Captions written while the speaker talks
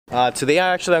Today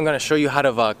I'm going to show you how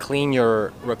to clean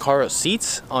your Recaro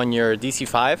seats on your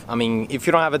DC5. I mean, if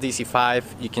you don't have a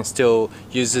DC5, you can still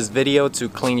use this video to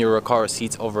clean your Recaro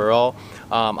seats overall.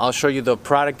 I'll show you the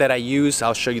product that I use,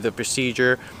 I'll show you the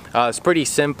procedure. It's pretty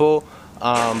simple,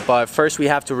 but first we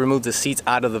have to remove the seats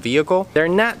out of the vehicle. They're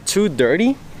not too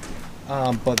dirty,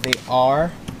 but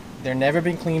they're never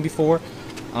been cleaned before.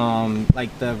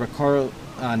 Like the Recaro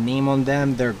name on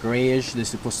them, they're grayish, they're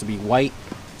supposed to be white.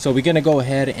 So we're gonna go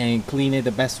ahead and clean it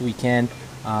the best we can.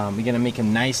 We're gonna make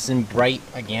them nice and bright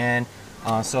again.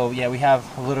 So yeah, we have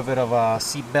a little bit of a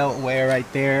seatbelt wear right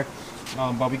there,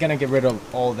 but we're gonna get rid of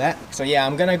all that. So yeah,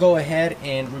 I'm gonna go ahead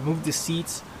and remove the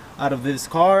seats out of this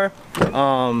car.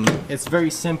 It's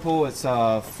very simple. It's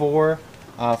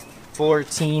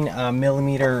 14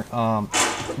 millimeter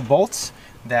bolts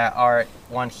that are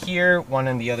one here, one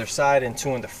on the other side, and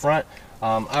two in the front.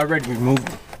 I already removed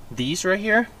these right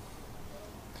here.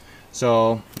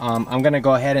 So I'm gonna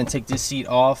go ahead and take this seat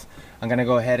off. I'm gonna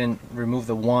go ahead and remove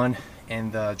the one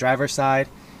in the driver's side,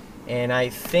 and I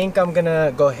think I'm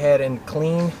gonna go ahead and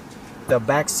clean the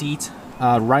back seat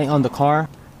right on the car.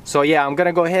 So yeah, I'm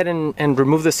gonna go ahead and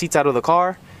remove the seats out of the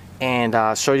car and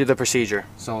show you the procedure,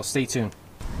 so stay tuned.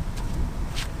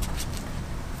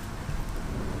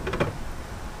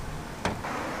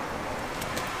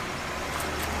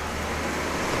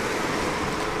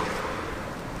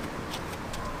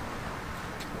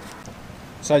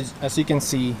 So as you can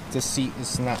see, the seat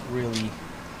is not really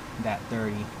that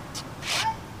dirty.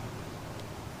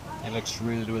 It looks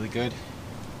really good.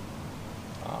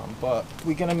 But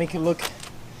we're gonna make it look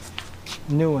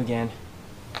new again.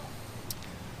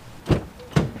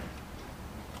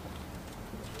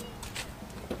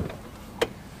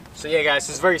 So yeah guys,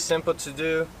 it's very simple to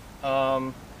do.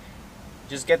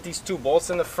 Just get these two bolts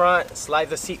in the front, slide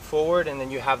the seat forward, and then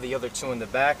you have the other two in the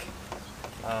back.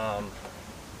 Let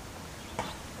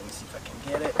me see if I can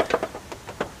get it.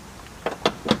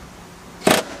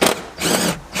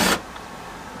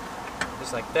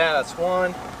 Just like that, that's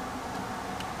one.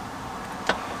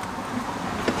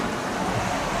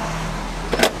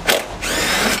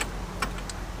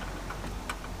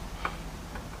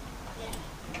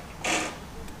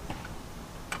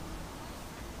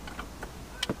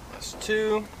 That's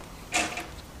two.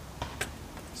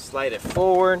 Slide it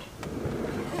forward.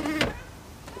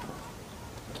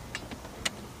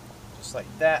 Like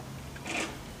that.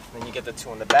 Then you get the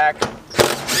two in the back.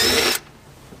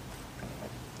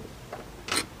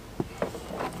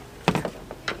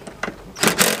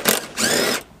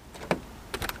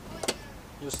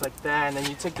 Just like that, and then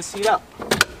you take the seat up.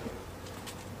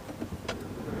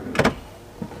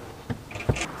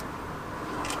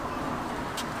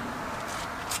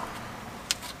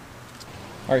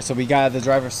 Alright, so we got the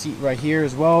driver's seat right here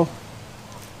as well.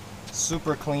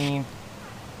 Super clean.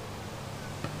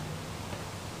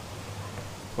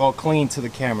 Well, clean to the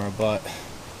camera, but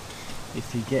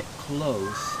if you get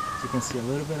close, you can see a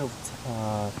little bit of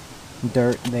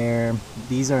dirt there.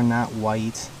 These are not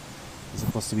white. They're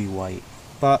supposed to be white,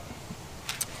 but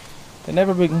they've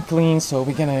never been cleaned, so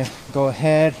we're gonna go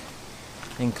ahead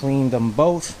and clean them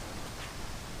both,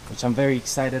 which I'm very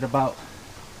excited about.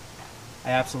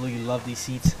 I absolutely love these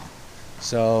seats,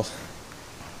 so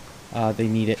they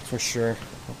need it for sure.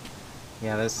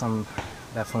 Yeah, there's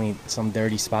definitely some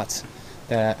dirty spots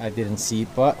that I didn't see,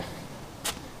 but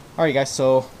alright guys,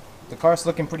 so the car's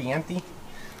looking pretty empty,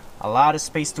 a lot of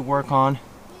space to work on,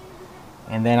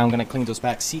 and then I'm gonna clean those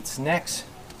back seats next.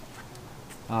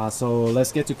 So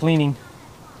let's get to cleaning,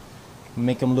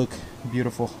 make them look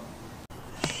beautiful.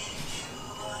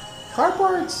 Car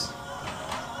parts,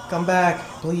 come back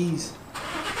please,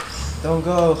 don't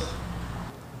go.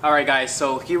 Alright guys,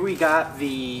 so here we got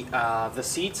the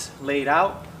seats laid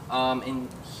out. And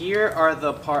here are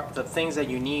the things that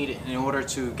you need in order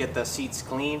to get the seats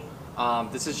clean.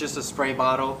 This is just a spray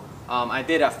bottle. I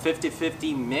did a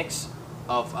 50-50 mix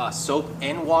of soap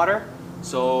and water,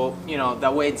 so you know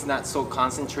that way it's not so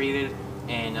concentrated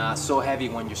and so heavy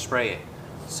when you spray it.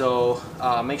 So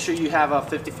make sure you have a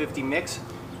 50-50 mix,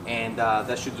 and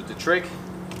that should do the trick.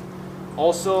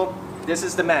 Also, this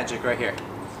is the magic right here.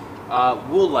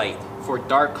 Wool light for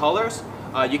dark colors.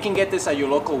 You can get this at your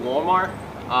local Walmart.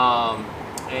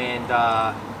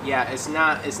 Yeah, it's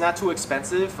not too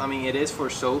expensive. I mean, it is for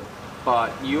soap,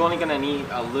 but you're only gonna need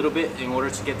a little bit in order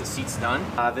to get the seats done.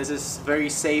 This is very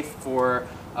safe for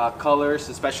colors,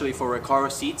 especially for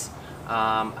Recaro seats.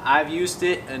 I've used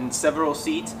it in several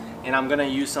seats, and I'm gonna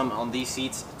use some on these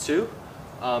seats too,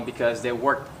 because they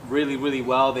work really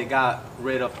well. They got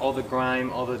rid of all the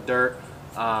grime, all the dirt.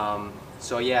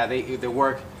 So yeah, they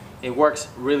work. It works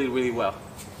really well.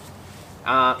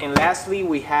 And lastly,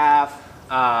 we have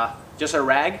just a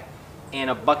rag and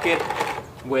a bucket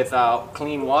with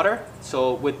clean water.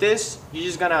 So with this, you're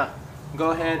just gonna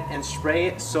go ahead and spray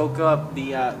it, soak up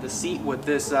the seat with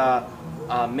this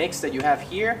mix that you have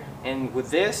here, and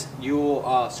with this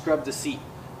you'll scrub the seat.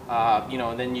 You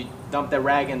know, then you dump the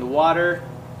rag in the water,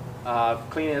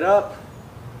 clean it up,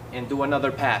 and do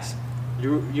another pass.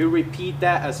 You repeat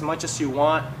that as much as you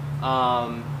want,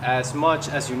 as much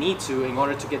as you need to, in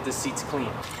order to get the seats clean.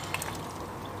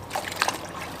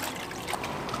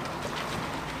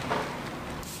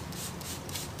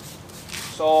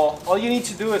 So all you need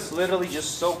to do is literally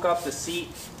just soak up the seat,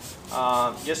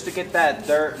 just to get that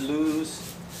dirt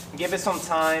loose. Give it some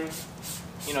time,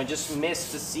 you know, just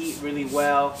mist the seat really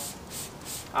well.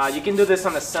 You can do this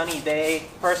on a sunny day.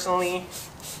 Personally,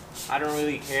 I don't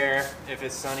really care if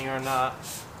it's sunny or not,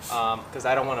 because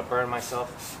I don't want to burn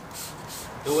myself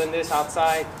doing this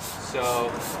outside.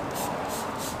 So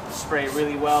spray it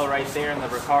really well right there in the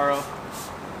Recaro.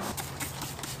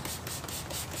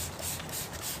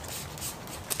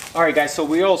 Alright guys, so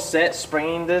we're all set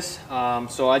spraying this.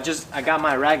 So I got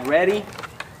my rag ready,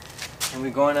 and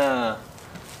we're going to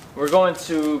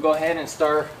go ahead and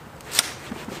start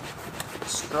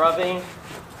scrubbing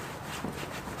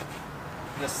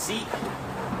the seat.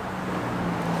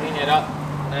 Clean it up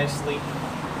nicely.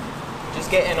 Just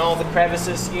getting all the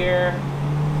crevices here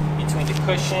between the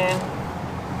cushion,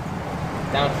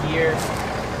 down here.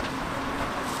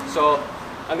 So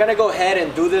I'm gonna go ahead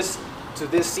and do this to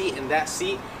this seat and that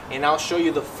seat, and I'll show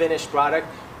you the finished product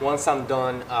once I'm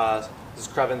done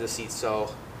scrubbing the seat.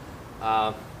 So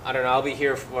I don't know, I'll be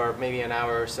here for maybe an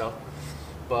hour or so,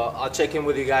 but I'll check in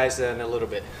with you guys in a little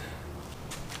bit.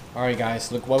 Alright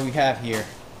guys, look what we have here.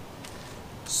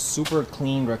 Super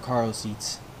clean Recaro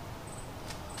seats.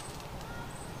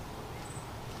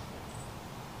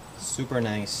 Super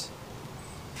nice.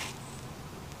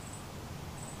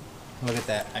 Look at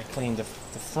that. I cleaned the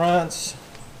fronts,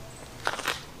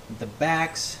 the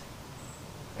backs.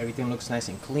 Everything looks nice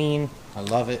and clean. I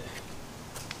love it.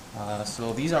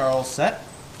 So these are all set.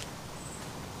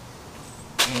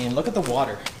 And look at the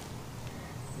water.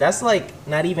 That's like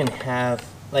not even half.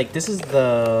 Like, this is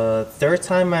the third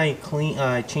time I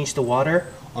changed the water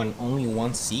on only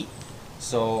one seat.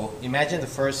 So imagine the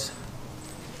first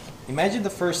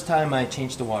time I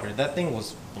changed the water. That thing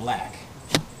was black,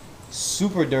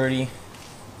 super dirty.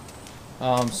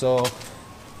 So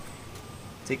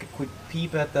take a quick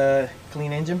peep at the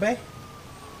clean engine bay.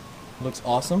 Looks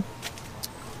awesome.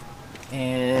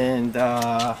 And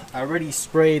I already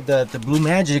sprayed the Blue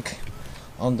Magic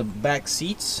on the back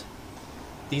seats.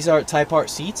 These are Type Art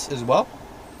seats as well.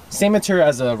 Same material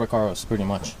as the Recaros, pretty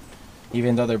much.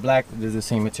 Even though they're black, they're the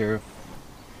same material.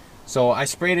 So I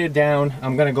sprayed it down.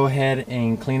 I'm gonna go ahead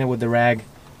and clean it with the rag,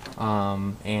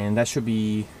 and that should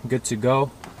be good to go.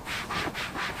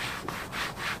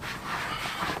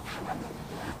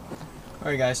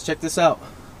 Alright guys, check this out.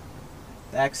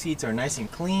 Back seats are nice and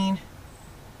clean.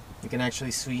 You can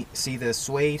actually see the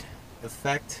suede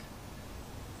effect.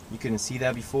 You couldn't see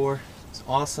that before. It's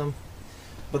awesome.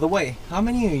 By the way, how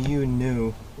many of you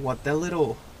knew what the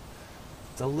little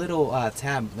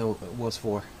tab was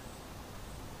for?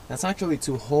 That's actually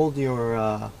to hold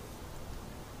your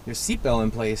seatbelt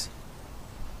in place.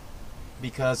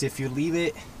 Because if you leave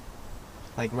it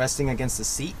like resting against the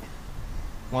seat,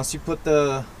 once you put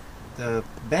the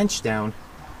bench down,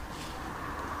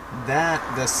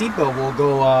 the seatbelt will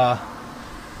go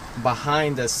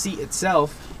behind the seat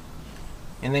itself,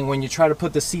 and then when you try to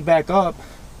put the seat back up,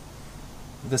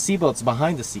 the seatbelt's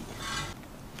behind the seat.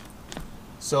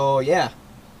 So yeah,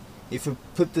 if you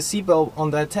put the seatbelt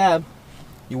on that tab,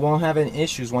 you won't have any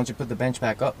issues once you put the bench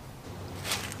back up.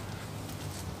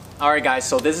 Alright guys,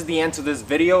 so this is the end to this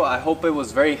video. I hope it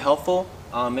was very helpful.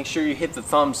 Make sure you hit the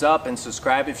thumbs up and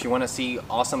subscribe if you want to see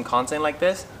awesome content like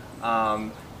this.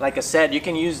 Like I said, you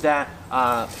can use that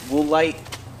wool light,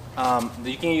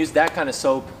 you can use that kind of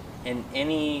soap in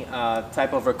any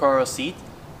type of Recaro seat.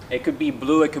 It could be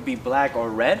blue, it could be black or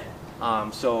red.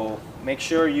 So make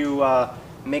sure you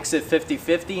mix it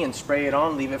 50-50 and spray it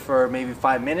on. Leave it for maybe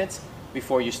 5 minutes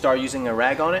before you start using a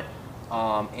rag on it,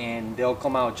 and they'll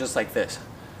come out just like this.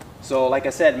 So like I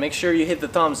said, make sure you hit the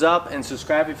thumbs up and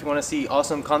subscribe if you want to see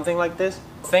awesome content like this.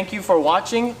 Thank you for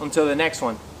watching. Until the next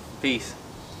one. Peace.